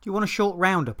Do you want a short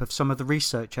roundup of some of the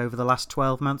research over the last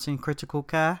 12 months in critical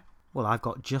care? Well, I've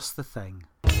got just the thing.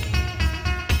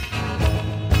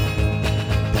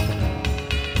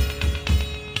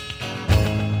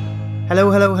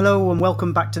 Hello, and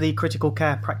welcome back to the Critical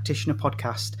Care Practitioner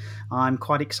Podcast. I'm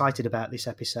quite excited about this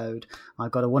episode.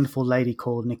 I've got a wonderful lady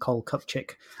called Nicole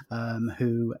Kupchik,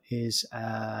 who is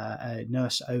a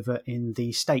nurse over in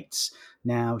the States.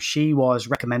 Now, she was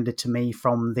recommended to me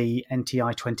from the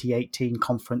NTI 2018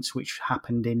 conference, which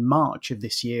happened in March of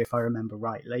this year, if I remember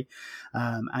rightly.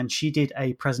 And she did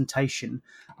a presentation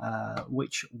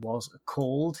which was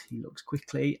called, he looks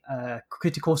quickly,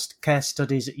 Critical Care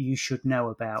Studies You Should Know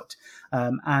About.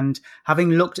 And having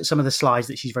looked at some of the slides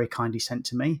that she's very kindly sent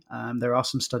to me, there are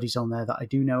some studies on there that I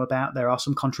do know about. There are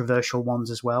some controversial ones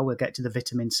as well. We'll get to the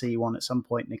vitamin C one at some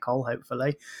point, Nicole,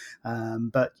 hopefully.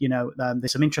 But,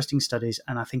 there's some interesting studies,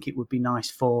 and I think it would be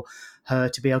nice for her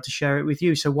to be able to share it with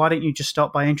you. So why don't you just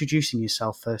start by introducing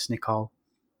yourself first, Nicole?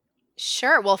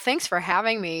 Sure. Well, thanks for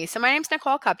having me. So my name's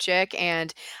Nicole Kupchik,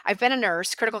 and I've been a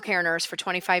nurse, critical care nurse, for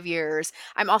 25 years.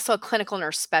 I'm also a clinical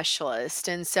nurse specialist,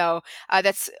 and so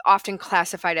that's often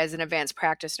classified as an advanced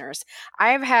practice nurse.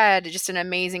 I've had just an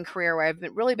amazing career where I've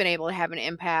really been able to have an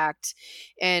impact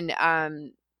in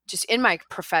just in my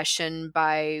profession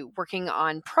by working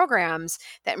on programs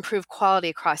that improve quality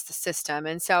across the system.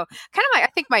 And so I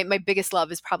think my biggest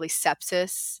love is probably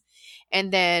sepsis.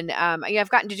 And then I've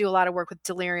gotten to do a lot of work with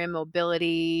delirium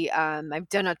mobility. I've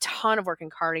done a ton of work in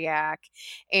cardiac,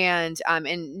 and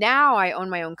now I own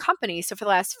my own company. So for the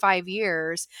last 5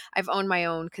 years, I've owned my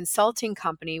own consulting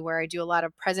company where I do a lot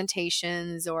of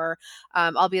presentations, or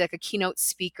I'll be like a keynote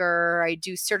speaker. I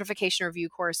do certification review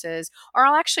courses, or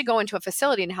I'll actually go into a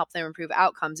facility and help them improve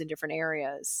outcomes in different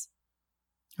areas.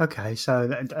 Okay,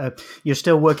 so you're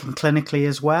still working clinically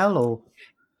as well, or?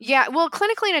 Yeah, well,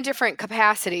 clinically in a different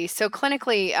capacity. So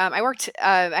clinically,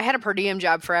 I had a per diem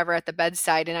job forever at the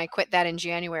bedside, and I quit that in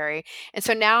January. And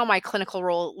so now my clinical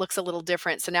role looks a little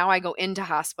different. So now I go into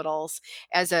hospitals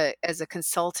as a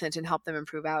consultant and help them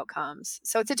improve outcomes.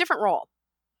 So it's a different role.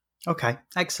 Okay,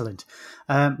 excellent.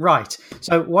 Right.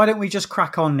 So why don't we just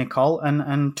crack on, Nicole,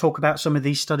 and talk about some of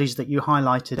these studies that you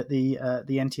highlighted at the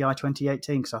NTI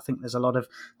 2018, because I think there's a lot of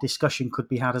discussion could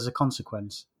be had as a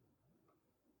consequence.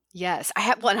 Yes, I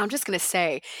have. Well, and I'm just going to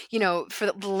say, for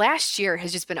the last year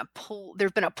has just been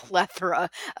there's been a plethora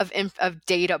of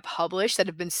data published that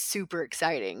have been super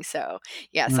exciting. So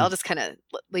yes, I'll just kind of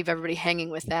leave everybody hanging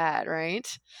with that, right?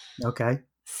 Okay.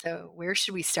 So where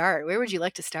should we start? Where would you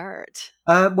like to start?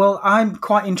 Well, I'm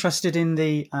quite interested in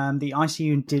the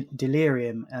ICU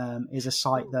delirium is a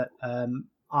site that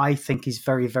I think is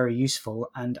very, very useful,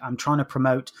 and I'm trying to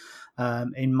promote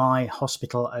in my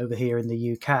hospital over here in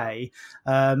the UK,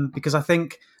 because I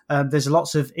think there's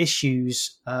lots of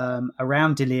issues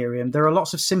around delirium. There are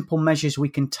lots of simple measures we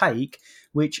can take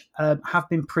which have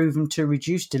been proven to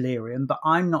reduce delirium, but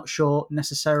I'm not sure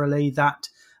necessarily that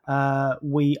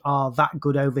we are that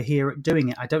good over here at doing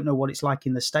it. I don't know what it's like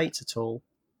in the States at all.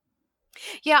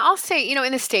 Yeah, I'll say,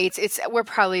 in the States, we're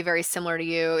probably very similar to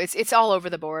you. It's all over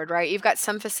the board, right? You've got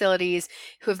some facilities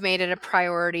who have made it a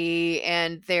priority,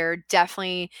 and they're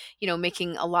definitely,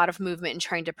 making a lot of movement and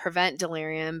trying to prevent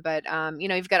delirium. But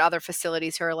you've got other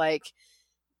facilities who are like,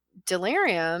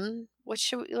 delirium? What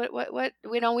should what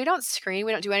we don't screen,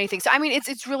 we don't do anything. So I mean,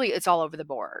 it's all over the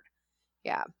board.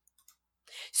 Yeah.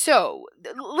 So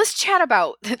let's chat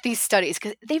about these studies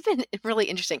because they've been really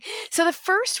interesting. So the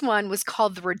first one was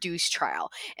called the REDUCE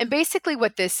trial. And basically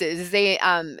what this is they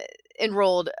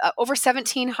enrolled over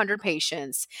 1,700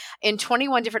 patients in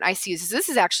 21 different ICUs. So this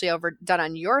is actually done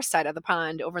on your side of the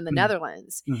pond over in the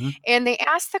Netherlands. Mm-hmm. And they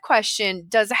asked the question,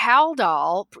 does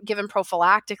Haldol, given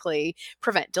prophylactically,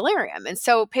 prevent delirium? And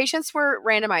so patients were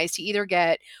randomized to either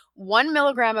get 1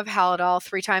 milligram of Haldol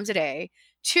 3 times a day,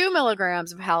 2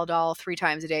 milligrams of Haldol 3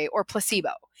 times a day, or placebo.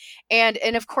 And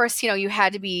of course, you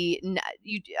had to be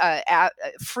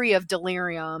free of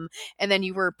delirium, and then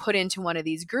you were put into one of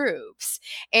these groups.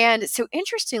 And so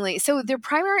interestingly, their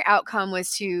primary outcome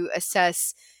was to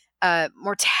assess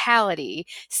mortality.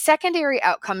 Secondary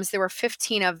outcomes, there were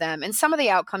 15 of them. And some of the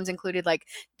outcomes included like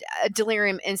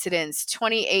delirium incidence,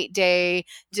 28-day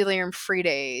delirium-free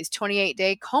days,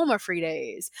 28-day coma-free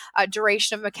days,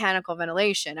 duration of mechanical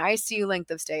ventilation, ICU length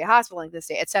of stay, hospital length of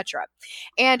stay, etc.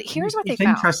 And here's what they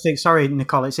found. Interesting. Sorry,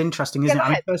 Nicole, it's interesting, isn't it? I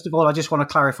mean, first of all, I just want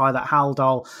to clarify that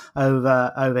Haldol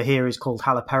over here is called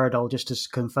haloperidol, just to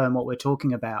confirm what we're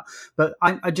talking about. But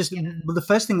the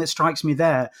first thing that strikes me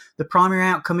there, the primary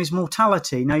outcome is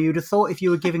mortality. Now, you'd have thought if you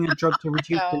were giving a drug to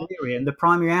reduce delirium, the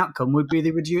primary outcome would be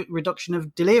the reduction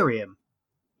of delirium.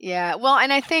 Yeah. Well,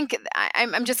 and I think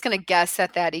I'm just going to guess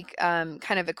that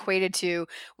kind of equated to,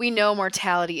 we know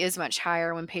mortality is much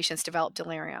higher when patients develop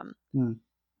delirium. Hmm.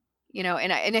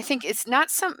 And I think it's not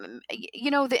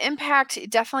the impact,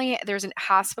 definitely there's a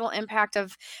hospital impact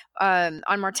of on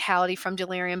mortality from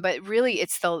delirium, but really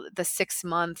it's the 6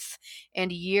 month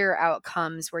and year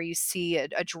outcomes where you see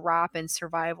a drop in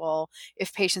survival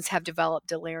if patients have developed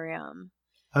delirium.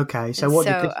 Okay, so And what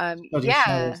did so, this study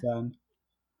show us then?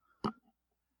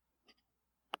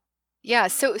 Yeah.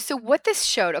 So what this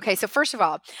showed, okay, so first of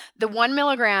all, the 1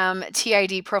 milligram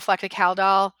TID prophylactic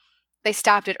Haldol, they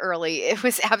stopped it early. It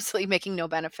was absolutely making no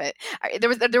benefit.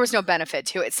 There was no benefit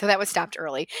to it, so that was stopped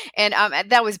early, and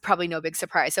that was probably no big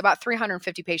surprise. So about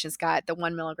 350 patients got the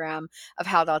 1 milligram of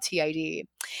Haldol TID,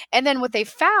 and then what they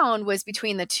found was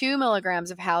between the 2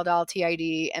 milligrams of Haldol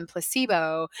TID and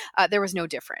placebo, there was no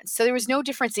difference. So there was no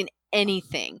difference in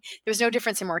anything. There was no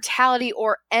difference in mortality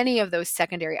or any of those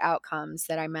secondary outcomes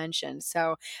that I mentioned.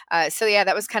 So yeah,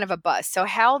 that was kind of a bust. So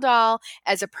Haldol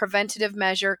as a preventative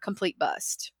measure, complete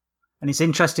bust. And it's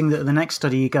interesting that the next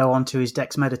study you go on to is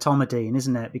dexmedetomidine,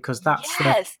 isn't it? Because that's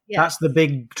the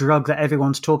big drug that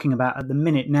everyone's talking about at the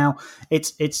minute. Now,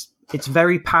 it's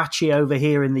very patchy over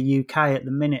here in the UK at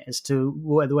the minute as to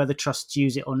whether trusts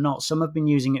use it or not. Some have been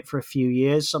using it for a few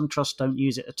years. Some trusts don't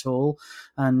use it at all.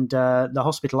 And the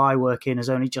hospital I work in has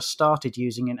only just started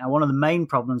using it. Now, one of the main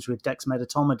problems with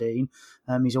dexmedetomidine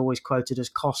is always quoted as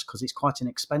cost because it's quite an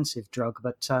expensive drug.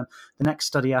 But the next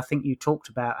study I think you talked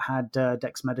about had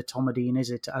dexmedetomidine,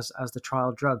 as the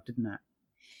trial drug, didn't it?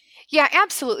 Yeah,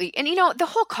 absolutely. And the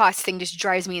whole cost thing just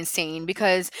drives me insane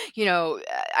because,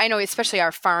 I know especially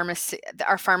our pharmacy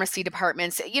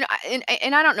departments,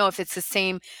 and I don't know if it's the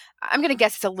same. I'm going to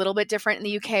guess it's a little bit different in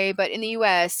the UK, but in the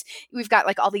US, we've got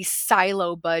like all these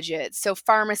silo budgets. So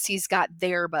pharmacies got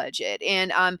their budget.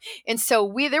 And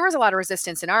so there was a lot of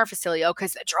resistance in our facility,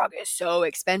 because the drug is so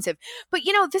expensive. But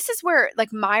this is where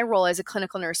like my role as a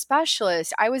clinical nurse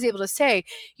specialist, I was able to say,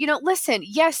 listen,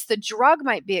 yes, the drug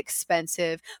might be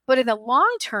expensive, but in the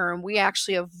long term, we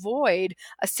actually avoid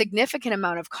a significant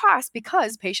amount of cost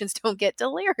because patients don't get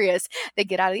delirious. They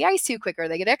get out of the ICU quicker,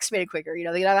 they get extubated quicker,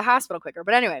 they get out of the hospital quicker.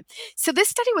 But anyway, so this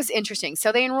study was interesting.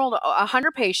 So they enrolled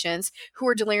 100 patients who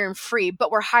were delirium free, but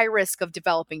were high risk of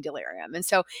developing delirium. And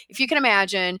so if you can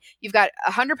imagine, you've got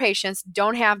 100 patients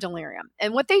don't have delirium.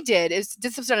 And what they did is,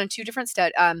 this was done in two different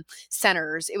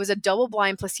centers. It was a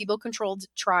double-blind placebo-controlled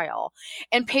trial.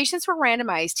 And patients were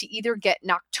randomized to either get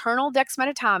nocturnal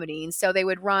dexmedetomidine. So they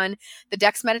would run the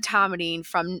dexmedetomidine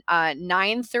from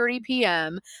 9:30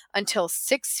 p.m. until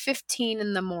 6:15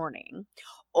 in the morning,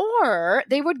 or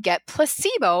they would get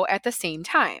placebo at the same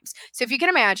times. So if you can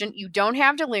imagine, you don't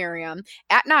have delirium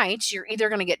at night, you're either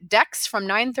going to get dex from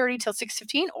 9:30 till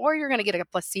 6:15, or you're going to get a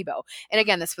placebo. And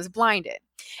again, this was blinded.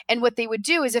 And what they would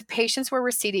do is, if patients were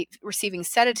receiving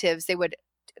sedatives, they would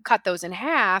cut those in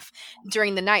half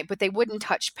during the night, but they wouldn't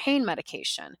touch pain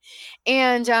medication.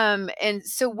 And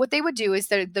so what they would do is,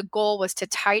 the goal was to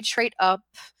titrate up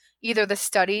either the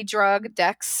study drug,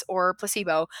 dex, or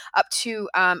placebo, up to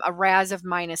a RAS of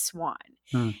 -1.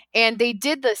 And they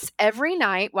did this every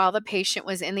night while the patient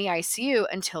was in the ICU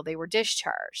until they were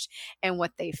discharged. And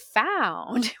what they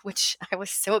found, which I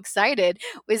was so excited,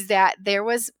 was that there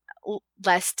was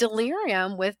less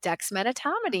delirium with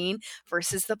dexmedetomidine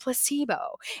versus the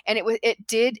placebo. And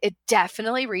it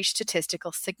definitely reached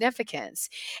statistical significance.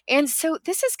 And so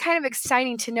this is kind of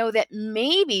exciting to know that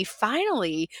maybe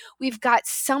finally we've got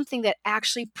something that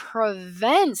actually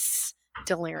prevents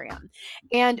delirium.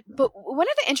 But one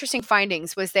of the interesting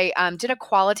findings was they did a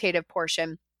qualitative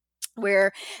portion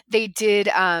where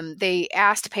they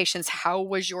asked patients, how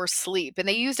was your sleep? And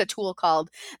they used a tool called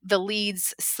the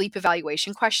Leeds Sleep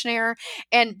Evaluation Questionnaire.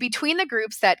 And between the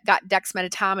groups that got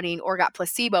dexmedetomidine or got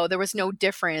placebo, there was no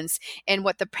difference in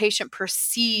what the patient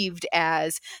perceived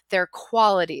as their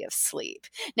quality of sleep.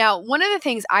 Now, one of the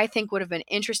things I think would have been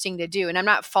interesting to do, and I'm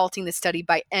not faulting the study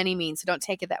by any means, so don't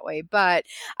take it that way, but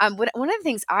one of the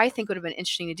things I think would have been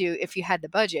interesting to do if you had the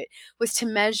budget was to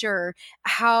measure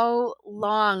how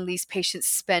long these patients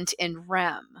spent in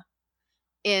REM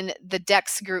in the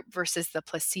dex group versus the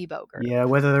placebo group. Yeah,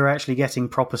 whether they're actually getting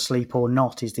proper sleep or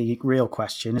not is the real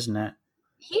question, isn't it?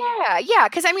 Yeah.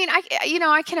 Because I mean,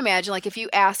 I can imagine, like, if you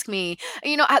ask me,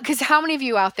 because how many of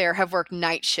you out there have worked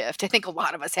night shift? I think a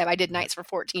lot of us have. I did nights for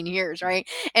 14 years, right?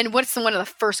 And what's one of the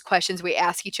first questions we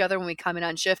ask each other when we come in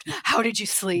on shift? How did you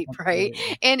sleep, right?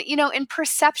 And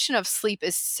perception of sleep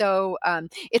is so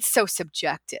it's so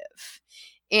subjective.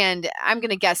 And I'm going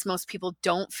to guess most people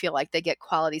don't feel like they get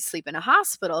quality sleep in a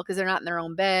hospital because they're not in their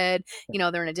own bed.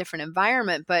 They're in a different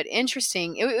environment. But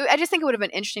interesting. I just think it would have been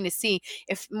interesting to see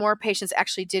if more patients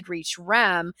actually did reach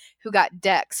REM who got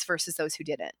DEX versus those who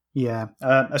didn't. Yeah,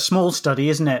 a small study,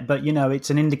 isn't it? But, it's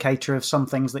an indicator of some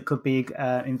things that could be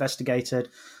investigated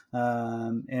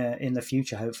in the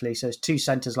future, hopefully. So it's 2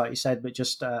 centres, like you said, but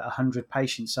just 100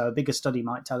 patients. So a bigger study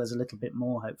might tell us a little bit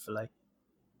more, hopefully.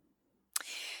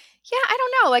 Yeah, I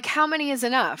don't know. Like, how many is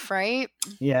enough, right?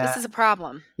 Yeah, this is a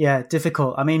problem. Yeah,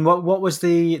 difficult. I mean, what was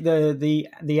the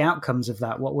outcomes of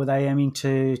that? What were they aiming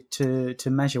to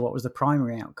measure? What was the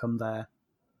primary outcome there?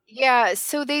 Yeah,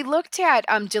 so they looked at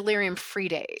delirium-free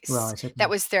days. Right. Okay. That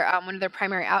was their one of their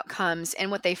primary outcomes,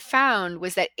 and what they found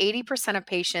was that 80% of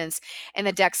patients in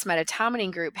the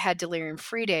dexmedetomidine group had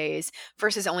delirium-free days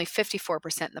versus only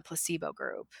 54% in the placebo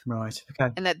group. Right.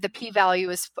 Okay. And that the p-value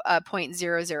was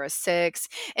 0.006.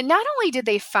 And not only did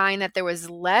they find that there was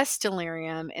less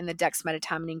delirium in the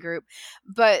dexmedetomidine group,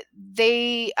 but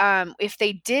they, if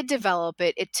they did develop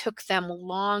it, it took them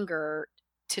longer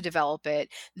to develop it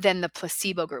than the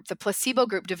placebo group. The placebo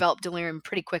group developed delirium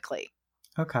pretty quickly.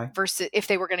 Okay. Versus if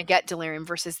they were going to get delirium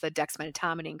versus the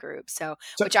dexmedetomidine group. So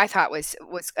which I thought was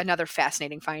another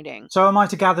fascinating finding. So am I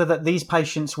to gather that these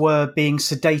patients were being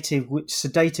sedated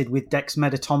with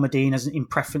dexmedetomidine as in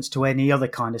preference to any other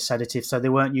kind of sedative? So they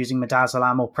weren't using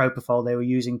midazolam or propofol, they were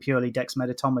using purely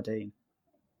dexmedetomidine?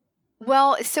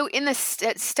 Well, so in the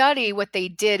study, what they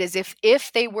did is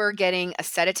if they were getting a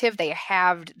sedative, they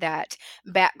halved that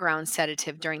background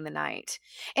sedative during the night.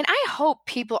 And I hope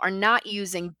people are not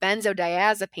using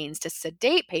benzodiazepines to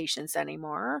sedate patients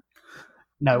anymore.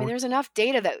 No. I mean, there's enough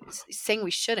data that's saying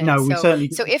we shouldn't. No, we certainly.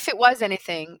 So if it was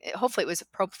anything, hopefully it was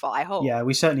propofol. I hope. Yeah,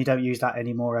 we certainly don't use that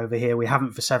anymore over here. We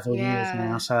haven't for several years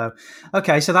now. So,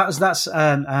 okay, so that's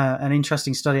an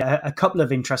interesting study. A couple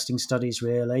of interesting studies,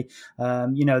 really.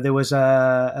 There was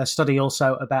a study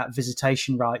also about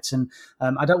visitation rights, and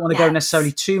I don't want to go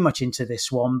necessarily too much into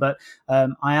this one, but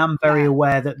I am very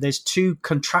aware that there's 2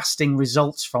 contrasting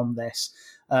results from this.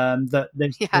 That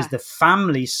there's the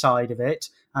family side of it,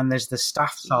 and there's the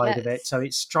staff side of it. So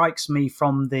it strikes me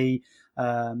from the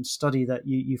study that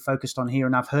you focused on here,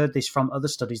 and I've heard this from other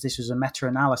studies. This was a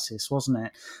meta-analysis, wasn't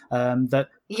it? That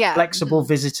flexible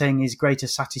visiting is greater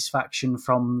satisfaction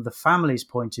from the family's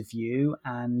point of view,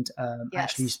 and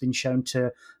actually it's been shown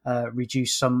to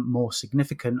reduce some more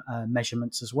significant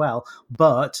measurements as well.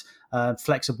 But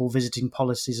flexible visiting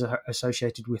policies are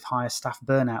associated with higher staff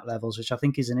burnout levels, which I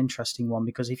think is an interesting one,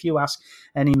 because if you ask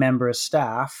any member of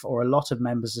staff or a lot of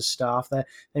members of staff,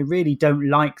 they really don't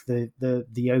like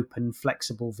the open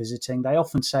flexible visiting. They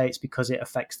often say it's because it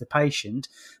affects the patient,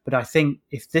 but I think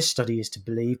if this study is to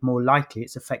believe, more likely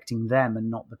it's affecting them and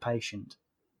not the patient.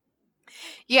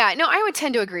 Yeah, no, I would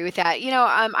tend to agree with that.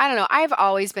 I don't know. I've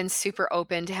always been super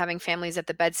open to having families at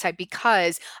the bedside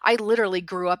because I literally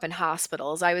grew up in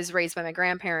hospitals. I was raised by my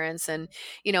grandparents, and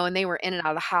they were in and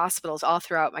out of the hospitals all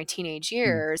throughout my teenage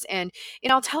years. And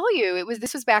I'll tell you,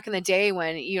 this was back in the day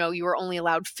when, you were only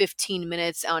allowed 15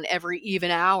 minutes on every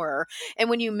even hour. And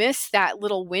when you miss that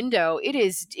little window,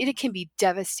 it can be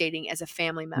devastating as a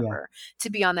family member to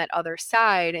be on that other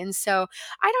side. And so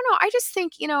I don't know. I just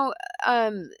think,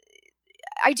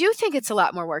 I do think it's a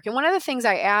lot more work. And one of the things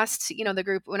I asked, the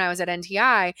group when I was at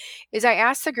NTI is I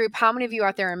asked the group, how many of you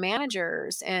out there are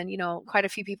managers? And, quite a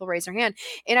few people raised their hand.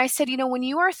 And I said, when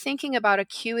you are thinking about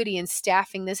acuity and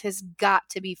staffing, this has got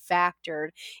to be factored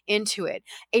into it.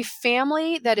 A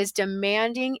family that is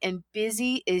demanding and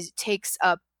busy takes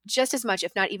up just as much,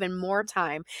 if not even more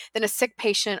time than a sick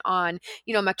patient on,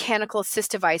 mechanical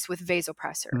assist device with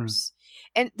vasopressors.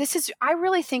 And I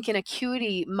really think in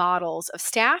acuity models of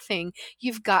staffing,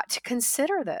 you've got to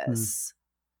consider this.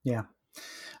 Yeah.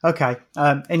 Okay.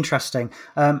 Interesting.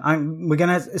 We're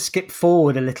going to skip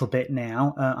forward a little bit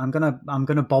now. I'm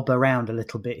going to bob around a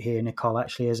little bit here, Nicole,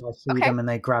 actually, as I see them and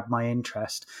they grab my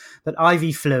interest. But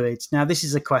IV fluids. Now, this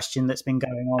is a question that's been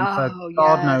going on for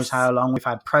God knows how long. We've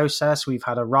had Process, we've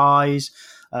had Arise,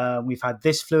 we've had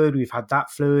this fluid, we've had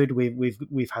that fluid,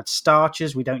 we've had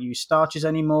starches. We don't use starches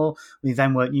anymore. We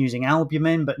then weren't using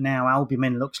albumin, but now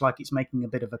albumin looks like it's making a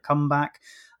bit of a comeback.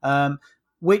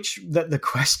 The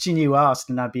question you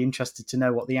asked, and I'd be interested to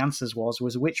know what the answers was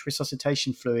which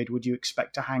resuscitation fluid would you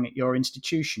expect to hang at your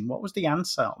institution? What was the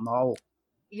answer on the whole?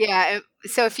 Yeah.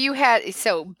 So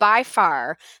by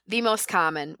far the most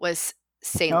common was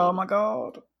saline. Oh my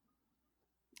God.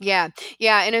 Yeah.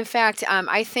 Yeah. And in fact,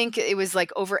 I think it was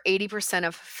like over 80%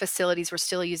 of facilities were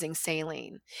still using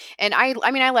saline. And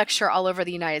I mean, I lecture all over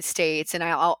the United States and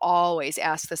I'll always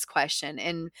ask this question,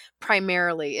 and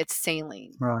primarily it's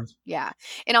saline. Right. Yeah.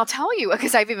 And I'll tell you,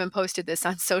 because I've even posted this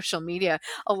on social media,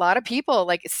 a lot of people,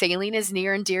 like, saline is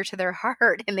near and dear to their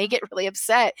heart and they get really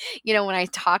upset, when I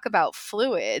talk about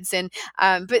fluids. And,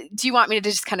 but do you want me to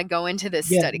just kind of go into this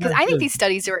Yeah, study? Because no, I think good. these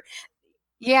studies are,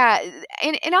 yeah,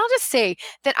 and I'll just say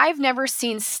that I've never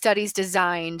seen studies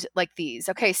designed like these.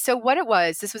 Okay, so what it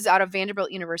was, this was out of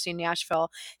Vanderbilt University in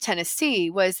Nashville, Tennessee,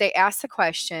 was they asked the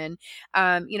question,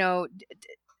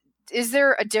 is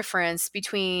there a difference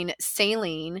between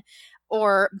saline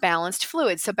or balanced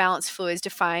fluids? So balanced fluids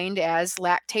defined as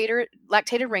lactated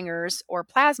ringers or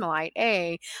plasmolite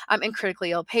A in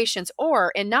critically ill patients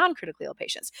or in non-critically ill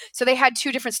patients. So they had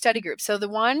two different study groups. So the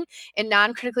one in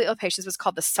non-critically ill patients was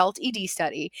called the SALT-ED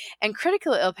study, and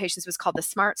critically ill patients was called the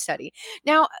SMART study.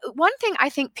 Now, one thing I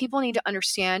think people need to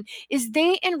understand is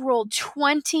they enrolled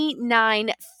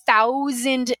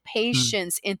 29,000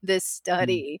 patients in this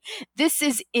study. This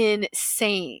is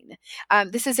insane.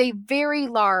 This is a very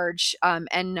large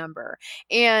N number.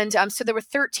 And so there were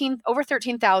over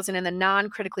 13,000 in the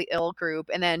non-critically ill group,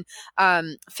 and then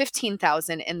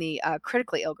 15,000 in the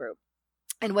critically ill group.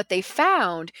 And what they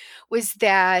found was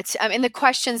that in the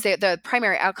questions, the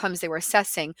primary outcomes they were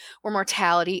assessing were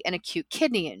mortality and acute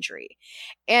kidney injury.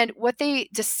 And what they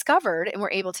discovered and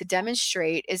were able to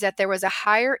demonstrate is that there was a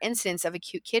higher incidence of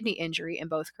acute kidney injury in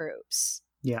both groups.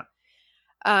 Yeah.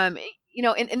 And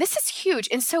this is huge.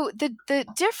 And so the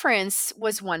difference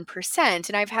was 1%.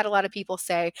 And I've had a lot of people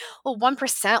say, well,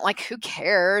 1%, like, who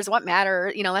cares? What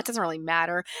matter? That doesn't really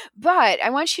matter. But I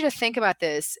want you to think about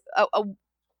this.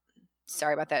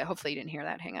 Sorry about that. Hopefully you didn't hear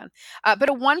that. Hang on. But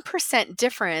a 1%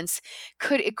 difference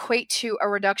could equate to a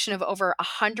reduction of over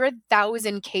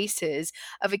 100,000 cases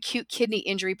of acute kidney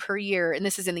injury per year. And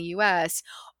this is in the US,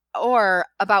 or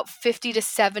about 50 to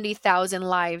 70,000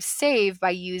 lives saved by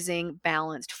using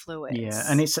balanced fluids. Yeah,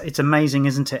 and it's amazing,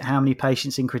 isn't it, how many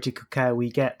patients in critical care we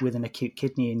get with an acute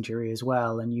kidney injury as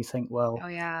well. And you think, well, oh,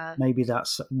 yeah, maybe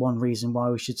that's one reason why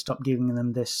we should stop giving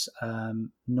them this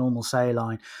normal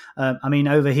saline. I mean,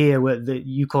 over here,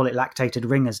 you call it lactated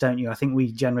ringers, don't you? I think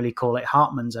we generally call it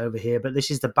Hartmann's over here, but this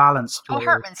is the balanced fluid. Oh,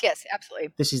 Hartmann's, yes,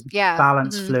 absolutely. This is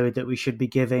balanced fluid that we should be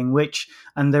giving,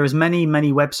 and there's many,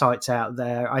 many websites out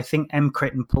there. I think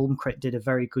MCRIT and PulmCRIT did a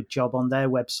very good job on their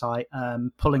website,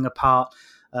 pulling apart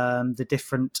the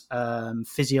different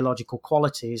physiological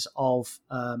qualities of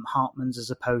Hartmann's as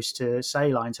opposed to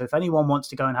saline. So if anyone wants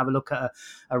to go and have a look at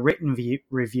a written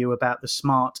review about the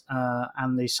SMART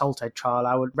and the SALT-ED trial,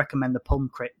 I would recommend the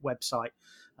PulmCRIT website.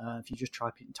 If you just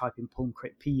type in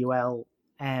PulmCRIT, PULMCRIT,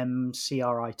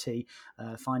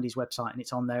 find his website and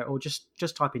it's on there, or just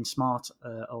type in SMART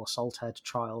or SALT-ED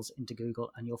trials into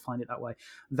Google and you'll find it that way.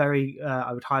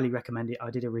 I would highly recommend it.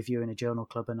 I did a review in a journal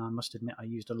club and I must admit I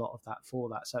used a lot of that for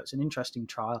that. So it's an interesting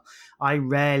trial. I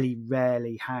rarely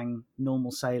hang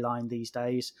normal saline these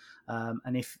days.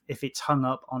 And if it's hung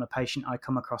up on a patient I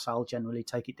come across, I'll generally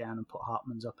take it down and put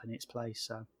Hartmann's up in its place.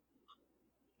 So.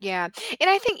 Yeah. And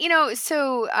I think,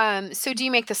 so do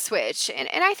you make the switch? And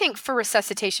I think for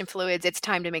resuscitation fluids, it's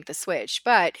time to make the switch.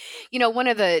 But, one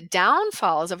of the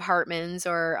downfalls of Hartmann's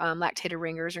or lactated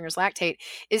ringers lactate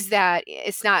is that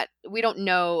we don't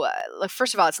know,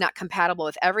 first of all, it's not compatible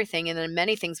with everything. And then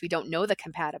many things we don't know the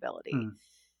compatibility.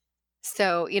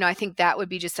 So, I think that would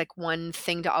be just like one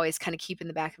thing to always kind of keep in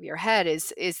the back of your head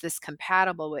is this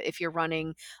compatible if you're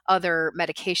running other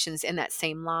medications in that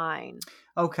same line?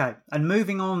 Okay. And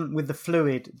moving on with the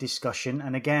fluid discussion,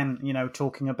 and again,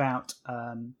 talking about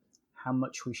how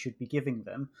much we should be giving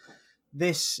them.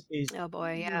 This is, oh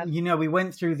boy, yeah. We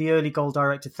went through the early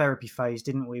goal-directed therapy phase,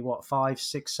 didn't we? 5,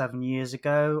 6, 7 years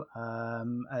ago,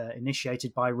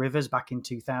 initiated by Rivers back in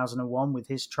 2001 with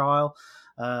his trial.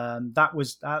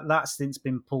 That's since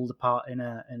been pulled apart in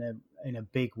a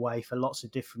big way for lots of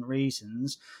different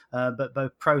reasons. But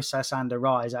both Process and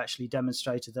Arise actually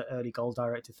demonstrated that early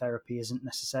goal-directed therapy isn't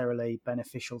necessarily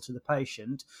beneficial to the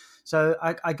patient. So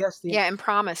I guess and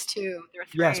Promise too.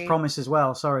 Yes, Promise as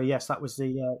well. Sorry, yes, that was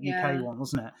the UK one,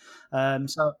 wasn't it? I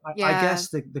guess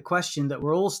the question that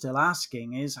we're all still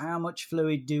asking is how much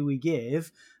fluid do we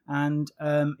give, and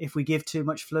if we give too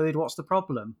much fluid, what's the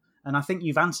problem? And I think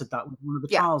you've answered that with one of the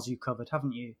trials you covered,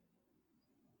 haven't you?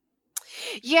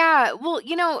 Yeah. Well,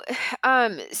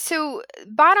 so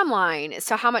bottom line,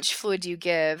 so how much fluid do you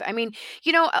give? I mean,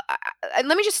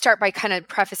 let me just start by kind of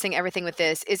prefacing everything with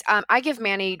this is I give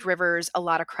Manny Rivers a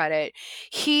lot of credit.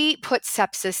 He put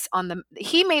sepsis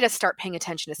he made us start paying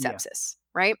attention to sepsis,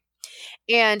 right?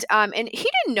 And he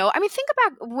didn't know. I mean, think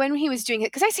about when he was doing it,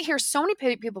 because I see here so many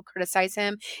people criticize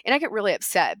him, and I get really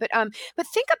upset. But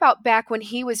think about back when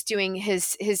he was doing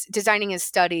his designing his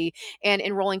study and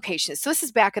enrolling patients. So this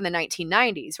is back in the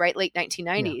 1990s, right? Late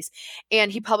 1990s,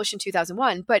 and he published in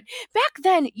 2001. But back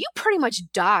then, you pretty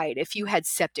much died if you had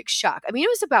septic shock. I mean, it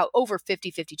was about over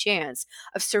 50-50 chance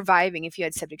of surviving if you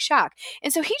had septic shock.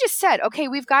 And so he just said, okay,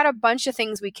 we've got a bunch of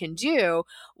things we can do.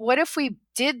 What if we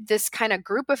did this kind of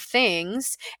group of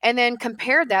things and then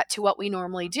compared that to what we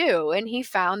normally do? And he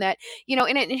found that,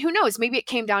 and who knows, maybe it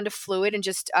came down to fluid and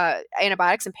just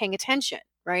antibiotics and paying attention,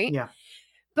 right? Yeah.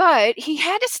 But he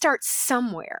had to start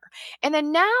somewhere. And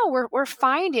then now we're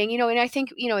finding, and I think,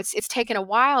 it's taken a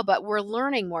while, but we're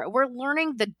learning more. We're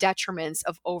learning the detriments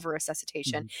of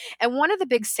over-resuscitation. And one of the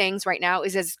big sayings right now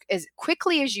is as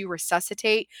quickly as you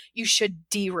resuscitate, you should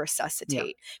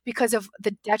de-resuscitate because of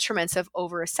the detriments of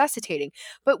over-resuscitating.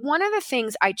 But one of the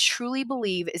things I truly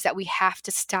believe is that we have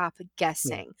to stop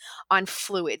guessing on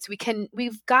fluids.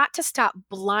 We've got to stop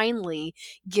blindly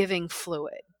giving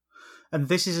fluid. And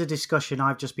this is a discussion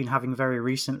I've just been having very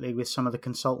recently with some of the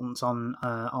consultants on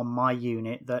my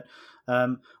unit, that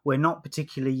we're not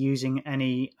particularly using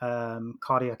any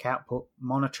cardiac output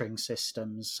monitoring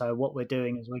systems. So what we're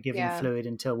doing is we're giving fluid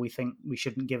until we think we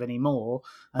shouldn't give any more,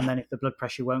 and then if the blood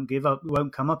pressure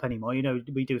won't come up anymore,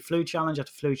 we do fluid challenge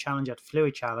after fluid challenge after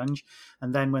fluid challenge,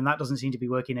 and then when that doesn't seem to be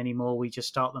working anymore, we just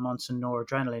start them on some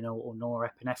noradrenaline or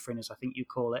norepinephrine, as I think you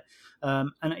call it,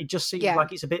 and it just seems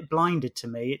like it's a bit blinded to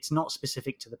me. It's not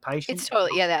specific to the patient. It's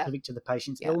totally specific to the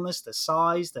patient's illness, the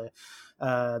size,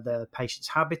 the patient's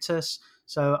habitus.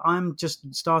 So I'm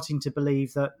just starting to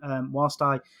believe that whilst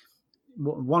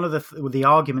one of the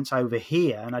arguments over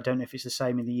here, and I don't know if it's the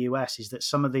same in the US, is that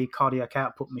some of the cardiac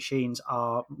output machines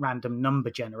are random number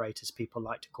generators, people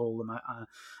like to call them.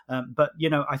 But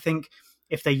I think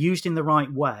if they're used in the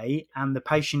right way and the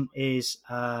patient is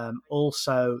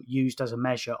also used as a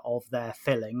measure of their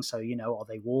filling, so, are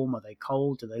they warm, are they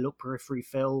cold, do they look periphery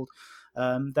filled,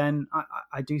 then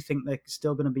I do think they're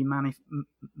still going to be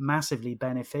massively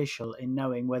beneficial in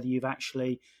knowing whether you've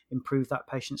actually improved that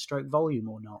patient's stroke volume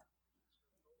or not.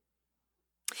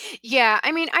 Yeah,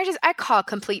 I mean, I call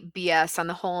complete BS on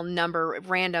the whole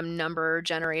random number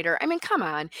generator. I mean, come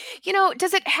on.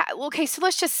 Does it okay, so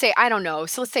let's just say, I don't know.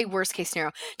 So let's say worst case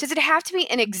scenario. Does it have to be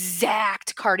an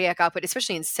exact cardiac output,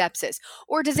 especially in sepsis?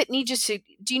 Or does it need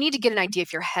do you need to get an idea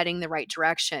if you're heading the right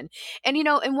direction? And,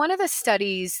 in one of the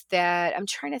studies that I'm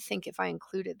trying to think if I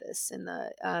included this in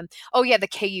the, the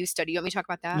KU study. You want me to talk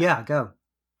about that? Yeah, go.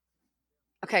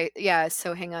 Okay, yeah,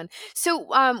 so hang on. So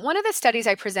one of the studies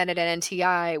I presented at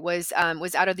NTI was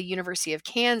out of the University of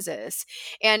Kansas,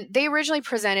 and they originally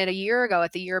presented a year ago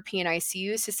at the European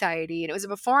ICU Society, and it was a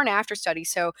before and after study,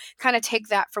 so kind of take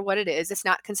that for what it is. It's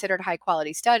not considered a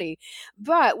high-quality study.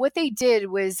 But what they did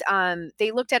was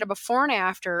they looked at a before and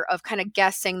after of kind of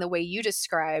guessing the way you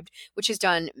described, which is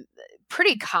done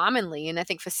pretty commonly in, I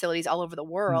think, facilities all over the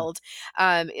world,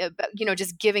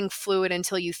 just giving fluid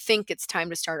until you think it's time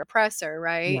to start a pressor,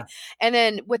 right? Yeah. And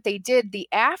then what they did, the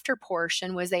after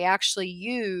portion, was they actually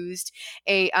used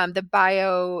the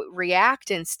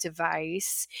bioreactance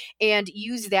device and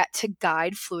used that to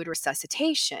guide fluid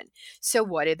resuscitation. So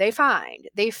what did they find?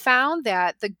 They found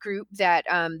that the group that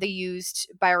they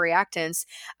used bioreactance,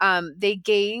 they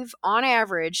gave on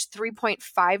average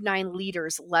 3.59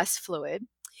 liters less fluid.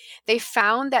 They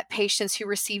found that patients who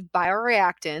received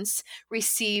bioreactance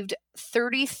received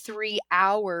 33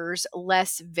 hours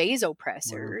less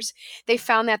vasopressors. Wow. They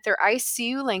found that their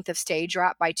ICU length of stay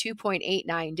dropped by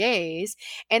 2.89 days,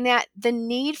 and that the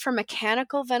need for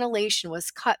mechanical ventilation was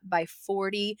cut by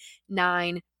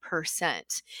 49%.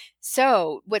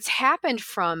 So what's happened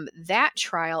from that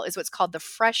trial is what's called the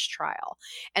FRESH trial.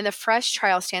 And the FRESH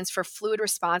trial stands for Fluid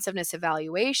Responsiveness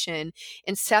Evaluation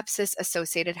in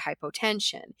Sepsis-Associated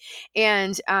Hypotension.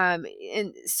 And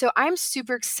so I'm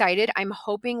super excited. I'm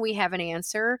hoping we have an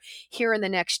answer here in the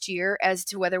next year as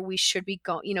to whether we should be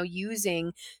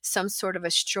using some sort of a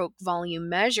stroke volume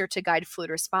measure to guide fluid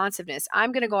responsiveness.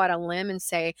 I'm going to go out on a limb and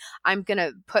say I'm going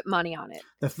to put money on it.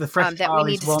 The FRESH that we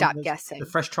need to stop guessing. The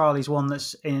FRESH trial is one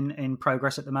that's in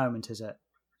progress at the moment, is it?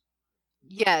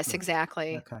 Yes,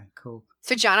 exactly. Okay, cool.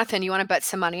 So, Jonathan, you want to bet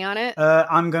some money on it?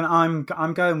 I'm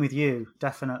going with you,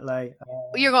 definitely.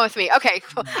 You're going with me. Okay,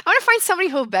 cool. I want to find somebody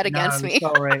who'll bet against me.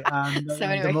 Sorry. So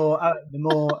anyway.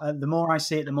 The more I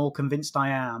see it, the more convinced I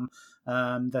am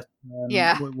that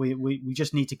we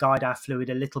just need to guide our fluid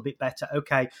a little bit better.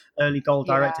 Okay, early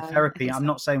goal-directed therapy. I'm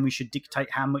not saying we should dictate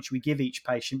how much we give each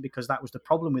patient, because that was the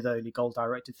problem with early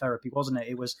goal-directed therapy, wasn't it?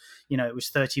 It was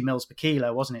 30 mils per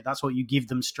kilo, wasn't it? That's what you give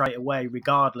them straight away,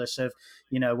 regardless of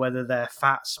whether they're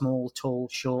fat, small, tall,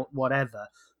 short, whatever.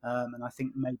 And I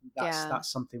think maybe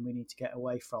that's something we need to get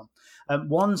away from.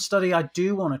 One study I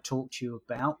do want to talk to you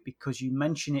about, because you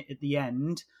mention it at the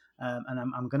end, and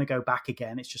I'm going to go back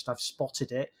again. It's just I've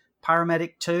spotted it.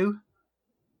 Paramedic 2.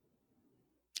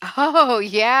 Oh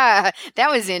yeah, that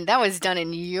was done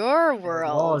in your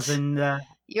world. It was, and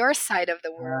your side of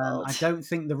the world. I don't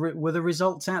think were the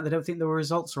results out. I don't think the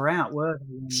results were out, were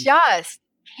they? Just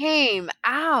came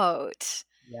out.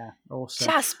 Yeah,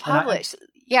 awesome. Just published.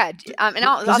 And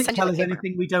I'll send it tell us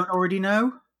anything we don't already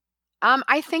know?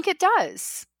 I think it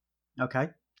does. Okay.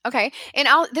 And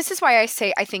this is why I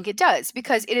say I think it does,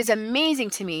 because it is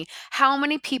amazing to me how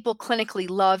many people clinically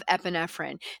love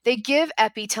epinephrine. They give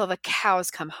epi till the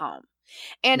cows come home.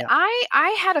 And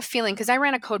I had a feeling, because I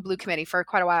ran a Code Blue committee for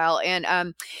quite a while,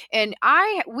 and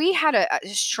we had a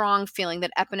strong feeling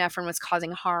that epinephrine was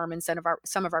causing harm in some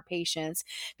of our patients,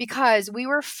 because we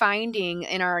were finding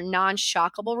in our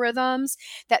non-shockable rhythms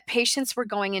that patients were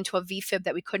going into a VFib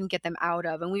that we couldn't get them out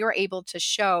of, and we were able to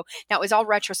show, now it was all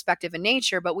retrospective in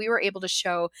nature, but we were able to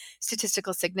show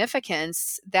statistical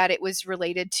significance that it was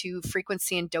related to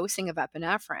frequency and dosing of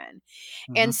epinephrine.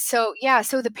 Mm-hmm. And so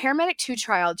the Paramedic 2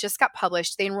 trial just got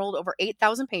published. They enrolled over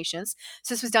 8,000 patients.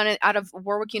 So this was done out of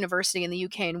Warwick University in the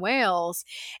UK and Wales.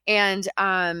 And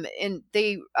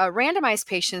they randomized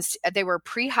patients. They were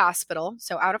pre-hospital,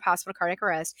 so out of hospital cardiac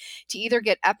arrest, to either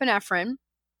get epinephrine,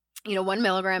 1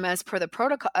 milligram as per the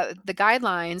protocol, the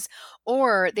guidelines,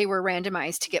 or they were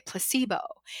randomized to get placebo.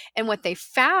 And what they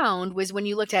found was, when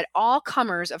you looked at all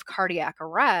comers of cardiac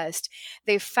arrest,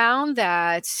 they found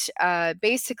that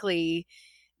basically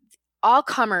all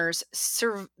comers,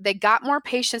 they got more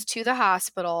patients to the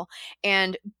hospital,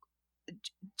 and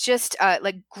just how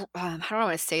do I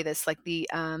want to say this? I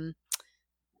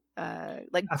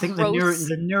think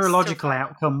the neurological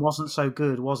outcome wasn't so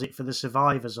good, was it, for the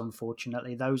survivors?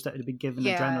 Unfortunately, those that had been given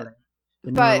adrenaline,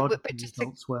 the neurological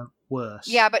results were worse.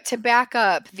 Yeah, but to back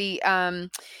up,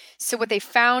 so what they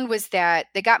found was that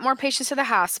they got more patients to the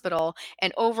hospital,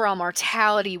 and overall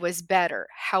mortality was better.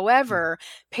 However,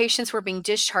 patients were being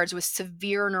discharged with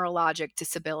severe neurologic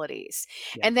disabilities.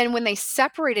 Yeah. And then when they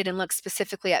separated and looked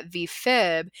specifically at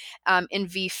VFib, in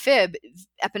VFib,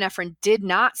 epinephrine did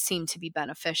not seem to be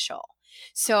beneficial.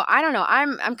 So I don't know.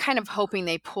 I'm kind of hoping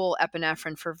they pull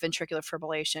epinephrine for ventricular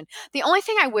fibrillation. The only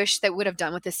thing I wish they would have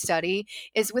done with this study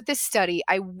is,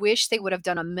 I wish they would have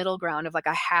done a middle ground of like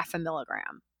a 0.5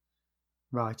 milligram.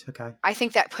 Right. Okay. I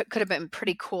think that could have been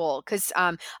pretty cool, because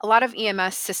a lot of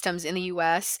EMS systems in the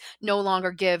U.S. no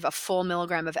longer give a full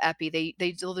milligram of epi.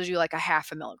 They'll do like a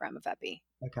 0.5 milligram of epi.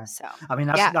 Okay. So I mean,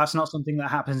 that's not something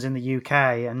that happens in the UK.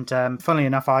 And funnily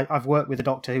enough, I've worked with a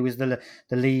doctor who was the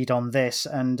lead on this,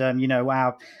 and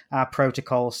our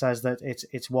protocol says that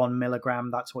it's 1 milligram.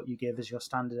 That's what you give as your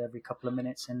standard every couple of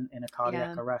minutes in a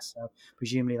cardiac arrest. So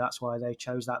presumably that's why they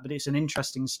chose that. But it's an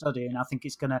interesting study, and I think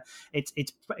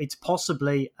it's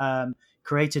possibly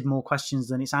created more questions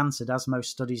than it's answered, as most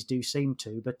studies do seem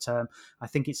to. But I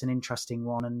think it's an interesting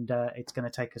one, and it's going to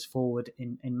take us forward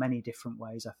in many different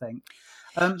ways, I think.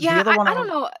 I don't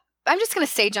know. I'm just going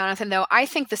to say, Jonathan, though, I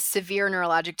think the severe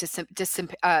neurologic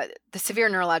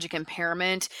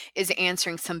impairment is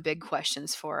answering some big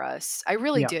questions for us. I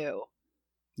really do.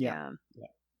 Yeah.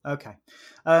 Okay.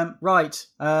 Right.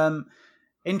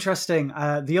 Interesting.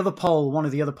 The other poll, one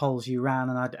of the other polls you ran,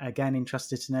 and I'm again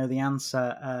interested to know the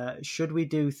answer. Should we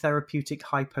do therapeutic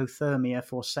hypothermia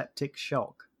for septic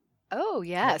shock? Oh,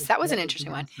 yes. That was an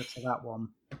interesting one. To that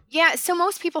one. Yeah. So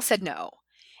most people said no.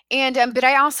 And but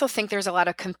I also think there's a lot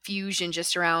of confusion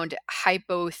just around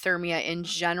hypothermia in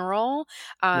general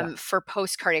for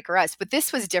post-cardiac arrest. But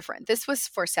this was different. This was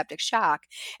for septic shock.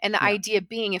 And the idea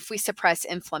being, if we suppress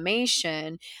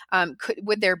inflammation,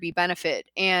 would there be benefit?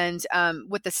 And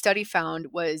what the study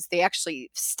found was they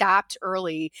actually stopped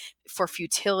early for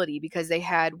futility because they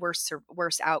had worse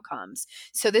outcomes.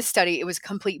 So this study, it was a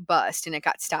complete bust, and it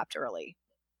got stopped early.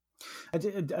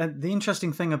 The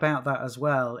interesting thing about that as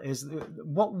well is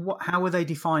how were they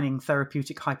defining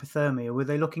therapeutic hypothermia? Were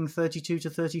they looking 32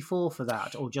 to 34 for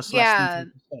that, or just less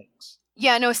than 36?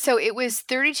 Yeah, no, so it was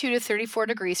 32 to 34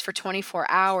 degrees for 24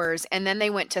 hours, and then they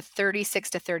went to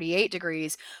 36 to 38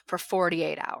 degrees for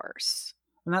 48 hours.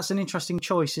 And that's an interesting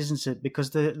choice, isn't it? Because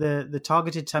the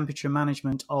targeted temperature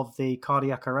management of the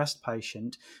cardiac arrest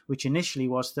patient, which initially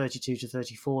was 32 to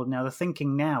 34, now the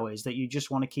thinking now is that you just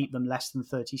want to keep them less than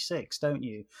 36, don't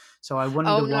you? So I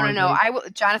wonder why. No. I will,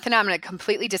 Jonathan, I'm going to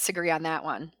completely disagree on that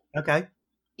one. Okay.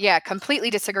 Yeah, completely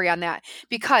disagree on that,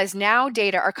 because now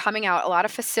data are coming out. A lot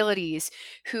of facilities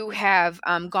who have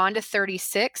gone to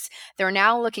 36, they're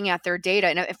now looking at their data.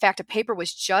 And in fact, a paper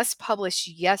was just published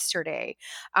yesterday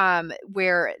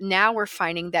where now we're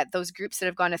finding that those groups that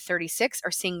have gone to 36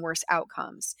 are seeing worse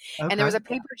outcomes. Okay. And there was a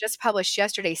paper just published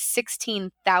yesterday,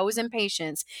 16,000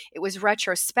 patients. It was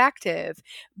retrospective,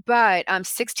 but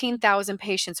 16,000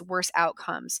 patients, worse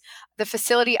outcomes. The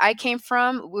facility I came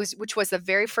from, which was the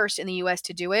very first in the US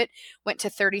to do it, went to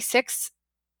 36.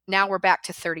 Now we're back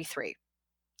to 33.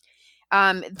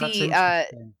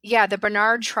 The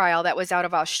Bernard trial that was out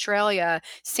of Australia,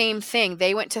 same thing.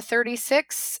 They went to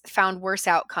 36, found worse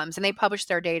outcomes, and they published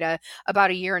their data about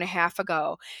a year and a half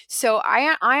ago. So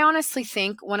I honestly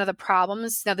think one of the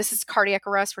problems, now this is cardiac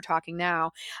arrest we're talking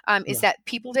now, is that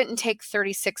people didn't take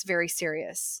 36 very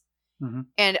serious. Mm-hmm.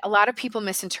 And a lot of people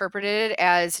misinterpreted it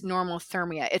as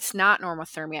normothermia. It's not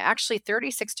normothermia. Actually,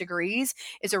 36 degrees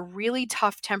is a really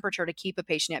tough temperature to keep a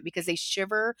patient at because they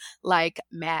shiver like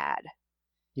mad.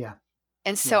 Yeah.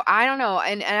 And so I don't know.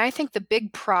 And I think the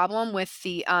big problem with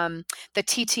the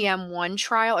TTM1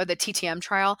 trial or the TTM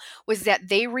trial was that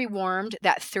they rewarmed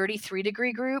that 33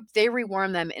 degree group. They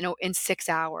rewarmed them in 6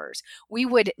 hours. We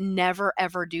would never,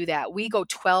 ever do that. We go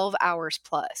 12 hours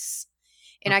plus.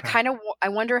 And Okay. I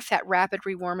wonder if that rapid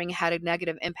rewarming had a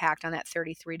negative impact on that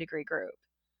 33 degree group.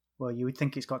 Well, you would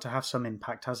think it's got to have some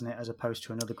impact, hasn't it, as opposed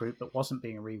to another group that wasn't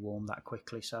being rewarmed that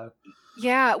quickly. So,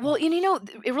 yeah, well,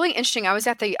 it really interesting. I was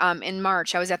at the in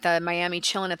March. I was at the Miami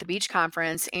Chillin' at the Beach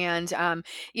conference, and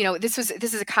this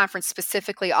is a conference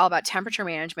specifically all about temperature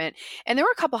management. And there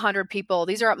were a couple hundred people.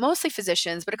 These are mostly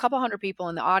physicians, but a couple hundred people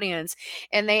in the audience.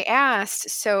 And they asked,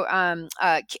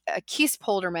 Kees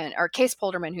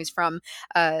Polderman, who's from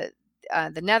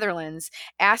the Netherlands,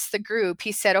 asked the group,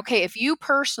 he said, okay, if you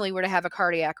personally were to have a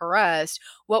cardiac arrest,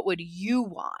 what would you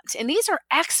want? And these are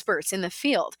experts in the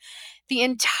field. The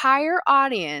entire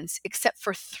audience, except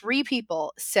for 3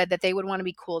 people, said that they would want to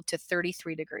be cooled to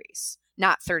 33 degrees,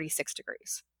 not 36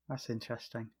 degrees. That's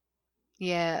interesting.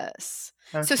 Yes.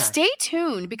 Okay. So stay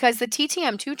tuned, because the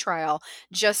TTM2 trial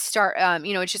just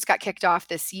it just got kicked off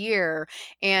this year.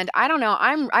 And I don't know,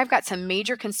 I've got some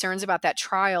major concerns about that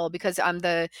trial, because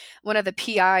one of the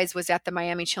PIs was at the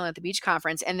Miami Chillin' at the Beach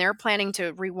conference, and they're planning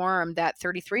to rewarm that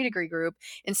 33 degree group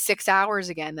in 6 hours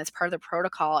again. That's part of the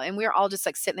protocol. And we're all just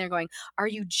like sitting there going, are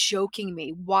you joking me?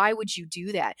 Why would you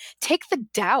do that? Take the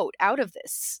doubt out of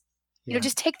this.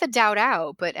 Just take the doubt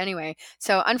out. But anyway,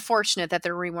 so unfortunate that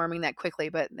they're rewarming that quickly,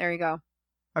 but there you go.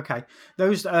 Okay.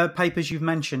 Those papers you've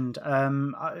mentioned,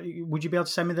 would you be able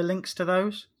to send me the links to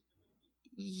those?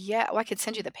 Yeah, well, I could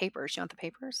send you the papers. You want the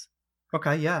papers?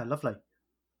 Okay, yeah, lovely.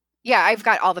 Yeah, I've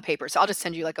got all the papers. So I'll just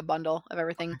send you like a bundle of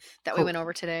everything that we went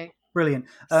over today. Brilliant.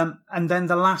 And then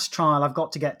the last trial, I've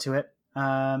got to get to it.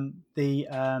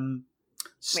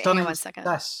 Stunning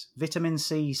success. Vitamin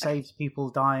C saves people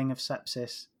dying of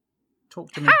sepsis. Talk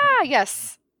to me.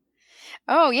 Yes.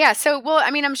 Oh, yeah. So, well,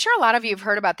 I mean, I'm sure a lot of you have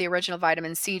heard about the original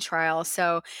vitamin C trial.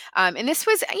 So, and this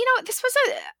was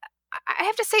I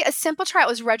have to say, a simple trial.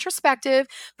 It was retrospective,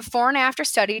 before and after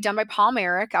study done by Paul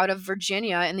Merrick out of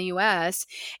Virginia in the US.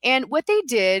 And what they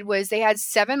did was they had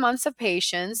 7 months of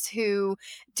patients who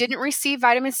didn't receive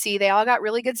vitamin C. They all got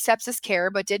really good sepsis care,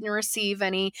 but didn't receive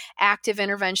any active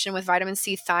intervention with vitamin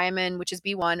C, thiamine, which is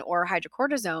B1, or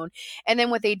hydrocortisone. And then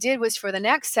what they did was, for the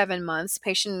next 7 months,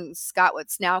 patients got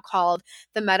what's now called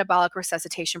the metabolic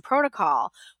resuscitation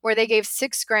protocol, where they gave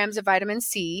 6 grams of vitamin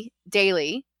C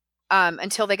daily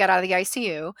until they got out of the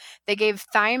ICU. They gave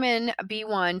thiamine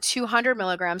B1 200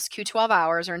 milligrams Q12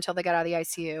 hours, or until they got out of the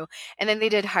ICU. And then they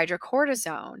did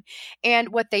hydrocortisone.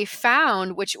 And what they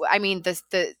found, which, I mean,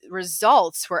 the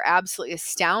results were absolutely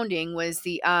astounding, was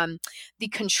the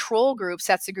control groups.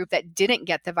 That's the group that didn't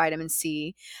get the vitamin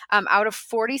C. Out of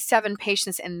 47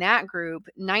 patients in that group,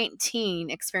 19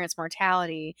 experienced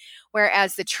mortality,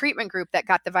 whereas the treatment group that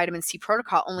got the vitamin C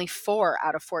protocol, only 4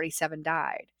 out of 47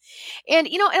 died. And,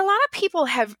 a lot of people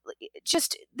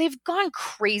they've gone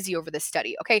crazy over this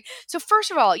study. Okay. So first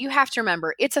of all, you have to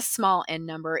remember, it's a small N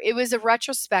number. It was a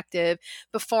retrospective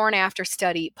before and after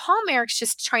study. Paul Merrick's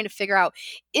just trying to figure out,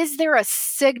 is there a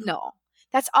signal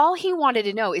That's all he wanted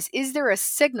to know is there a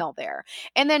signal there?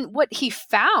 And then what he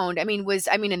found,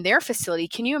 in their facility,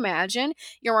 can you imagine?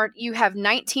 You have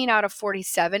 19 out of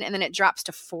 47 and then it drops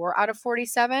to 4 out of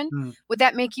 47. Would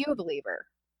that make you a believer?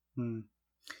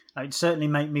 It certainly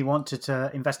made me want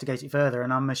to investigate it further,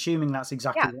 and I'm assuming that's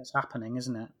exactly what's happening,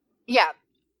 isn't it?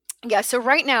 Yeah, so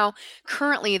right now,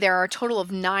 currently, there are a total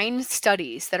of 9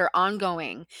 studies that are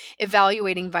ongoing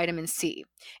evaluating vitamin C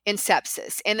in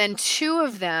sepsis. And then 2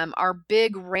 of them are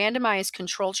big randomized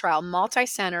control trial,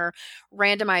 multi-center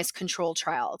randomized control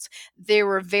trials. They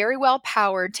were very well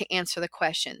powered to answer the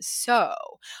questions. So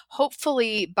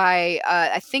hopefully by,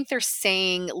 I think they're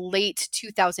saying late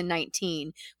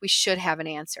 2019, we should have an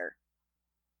answer.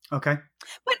 Okay.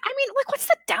 But what's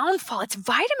the downfall? It's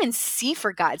vitamin C,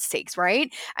 for God's sakes, right?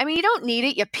 You don't need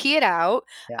it. You pee it out.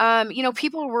 Yeah.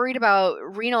 People are worried about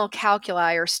renal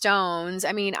calculi or stones.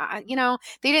 They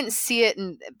didn't see it,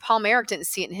 and Paul Merrick didn't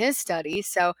see it in his study.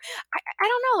 So I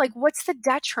don't know, what's the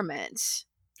detriment?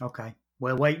 Okay.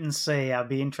 We'll wait and see. I'll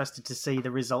be interested to see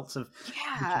the results of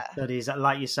future studies.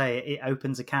 Like you say, it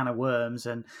opens a can of worms,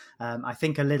 and I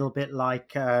think a little bit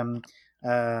like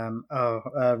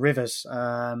Rivers,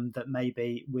 that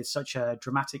maybe with such a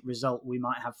dramatic result, we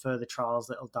might have further trials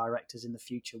that will direct us in the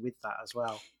future with that as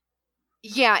well.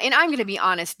 Yeah, and I'm going to be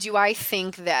honest. Do I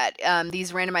think that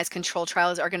these randomized control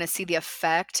trials are going to see the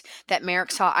effect that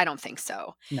Merrick saw? I don't think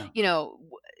so. No.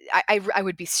 I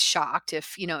would be shocked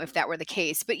if that were the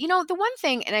case. But the one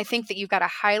thing, and I think that you've got to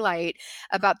highlight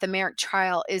about the Merrick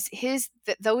trial is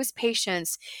those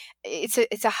patients.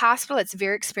 It's a hospital that's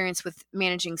very experienced with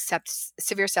managing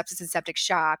severe sepsis and septic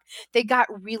shock. They got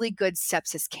really good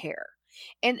sepsis care.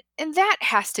 And that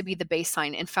has to be the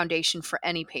baseline and foundation for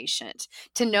any patient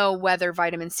to know whether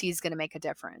vitamin C is going to make a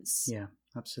difference. Yeah,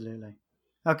 absolutely.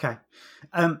 Okay.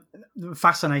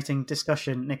 Fascinating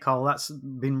discussion, Nicole. That's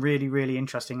been really, really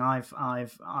interesting. I've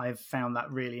found that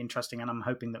really interesting, and I'm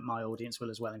hoping that my audience will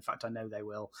as well. In fact, I know they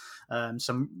will.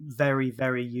 Some very,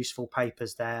 very useful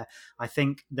papers there. I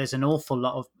think there's an awful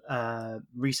lot of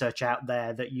research out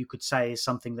there that you could say is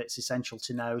something that's essential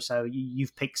to know. So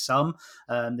you've picked some.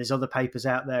 There's other papers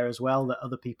out there as well that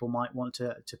other people might want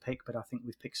to pick, but I think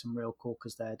we've picked some real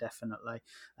corkers there, definitely.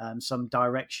 Some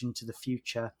direction to the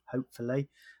future, hopefully.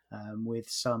 With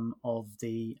some of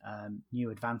the new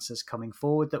advances coming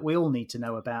forward that we all need to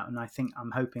know about. And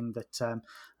I'm hoping that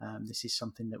this is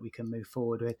something that we can move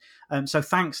forward with. So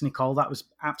thanks, Nicole. That was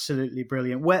absolutely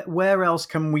brilliant. Where else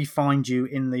can we find you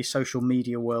in the social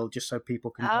media world, just so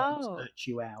people can search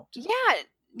you out?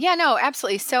 Yeah, no,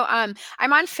 absolutely. So I'm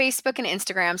on Facebook and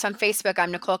Instagram. So on Facebook,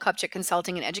 I'm Nicole Kupchik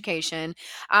Consulting and Education.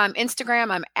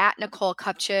 Instagram, I'm at Nicole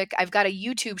Kupchik. I've got a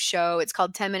YouTube show. It's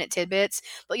called 10-Minute Tidbits,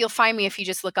 but you'll find me if you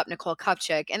just look up Nicole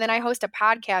Kupchik. And then I host a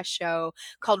podcast show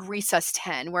called Resus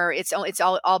 10, where it's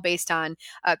all based on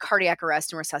cardiac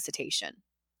arrest and resuscitation.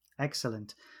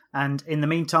 Excellent. And in the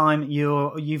meantime,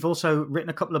 you've also written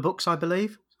a couple of books, I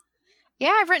believe.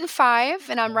 Yeah, I've written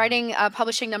 5, and I'm writing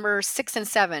publishing number 6 and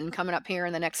 7 coming up here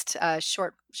in the next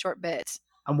short bit.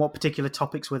 And what particular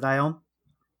topics were they on?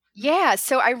 Yeah,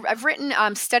 so I've written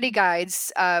study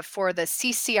guides for the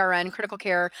CCRN, Critical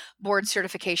Care Board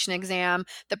Certification Exam,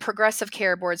 the Progressive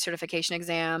Care Board Certification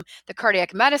Exam, the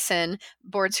Cardiac Medicine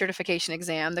Board Certification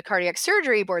Exam, the Cardiac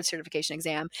Surgery Board Certification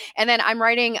Exam, and then I'm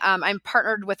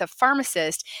partnered with a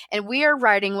pharmacist, and we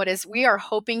are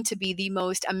hoping to be the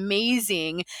most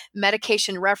amazing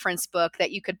medication reference book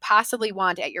that you could possibly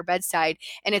want at your bedside,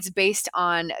 and it's based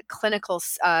on clinical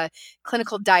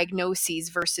diagnoses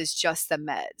versus just the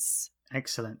meds.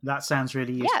 Excellent. That sounds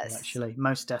really useful, actually.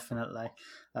 Most definitely.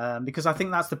 Because I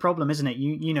think that's the problem, isn't it?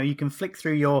 You can flick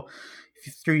through your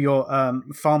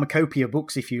pharmacopoeia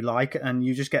books, if you like, and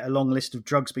you just get a long list of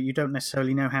drugs, but you don't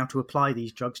necessarily know how to apply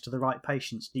these drugs to the right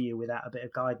patients, do you, without a bit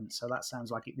of guidance? So that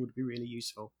sounds like it would be really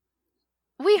useful.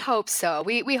 We hope so.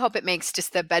 We hope it makes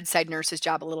just the bedside nurse's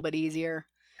job a little bit easier.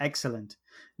 Excellent.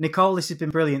 Nicole, this has been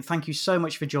brilliant. Thank you so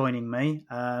much for joining me.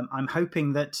 I'm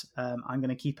hoping that I'm going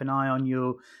to keep an eye on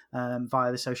you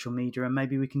via the social media, and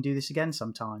maybe we can do this again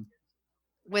sometime.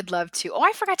 Would love to. Oh,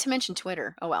 I forgot to mention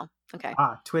Twitter. Oh, well. Okay.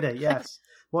 Twitter, yes.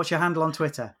 What's your handle on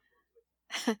Twitter?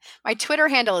 My Twitter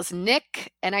handle is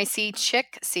Nick,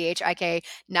 Chick, CHIK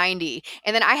 90.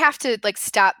 And then I have to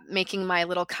stop making my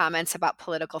little comments about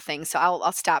political things. So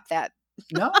I'll stop that.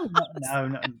 No.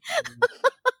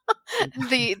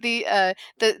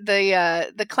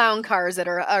 The clown cars that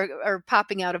are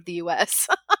popping out of the US.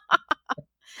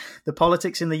 The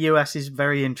politics in the US is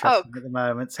very interesting at the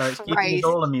moment, so it's keeping us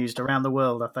all amused around the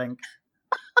world, I think.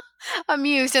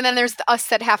 Amused, and then there's us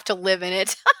that have to live in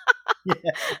it. Yeah.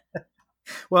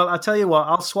 Well, I'll tell you what,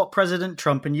 I'll swap President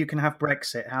Trump and you can have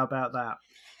Brexit. How about that?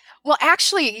 Well,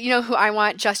 actually, you know who I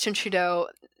want? Justin Trudeau,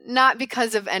 not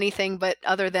because of anything, but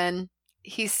other than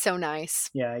he's so nice.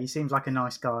 Yeah, he seems like a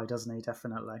nice guy, doesn't he?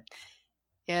 Definitely.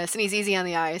 Yes, and he's easy on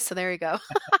the eyes, so there you go.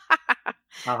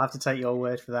 I'll have to take your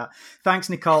word for that. Thanks,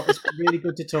 Nicole. It's been really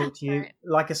good to talk to you. Right.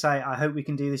 Like I say, I hope we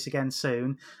can do this again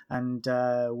soon, and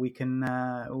we can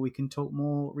talk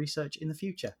more research in the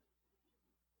future.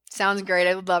 Sounds great.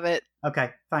 I would love it.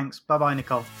 Okay, thanks. Bye-bye,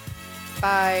 Nicole.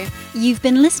 Bye. You've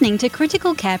been listening to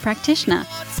Critical Care Practitioner.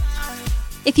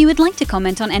 If you would like to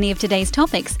comment on any of today's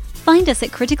topics, find us at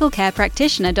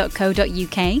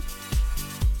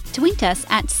criticalcarepractitioner.co.uk, tweet us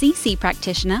at CC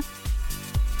Practitioner,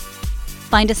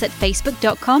 find us at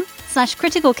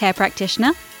facebook.com/Critical Care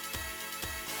Practitioner,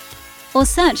 or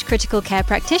search Critical Care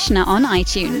Practitioner on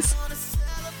iTunes.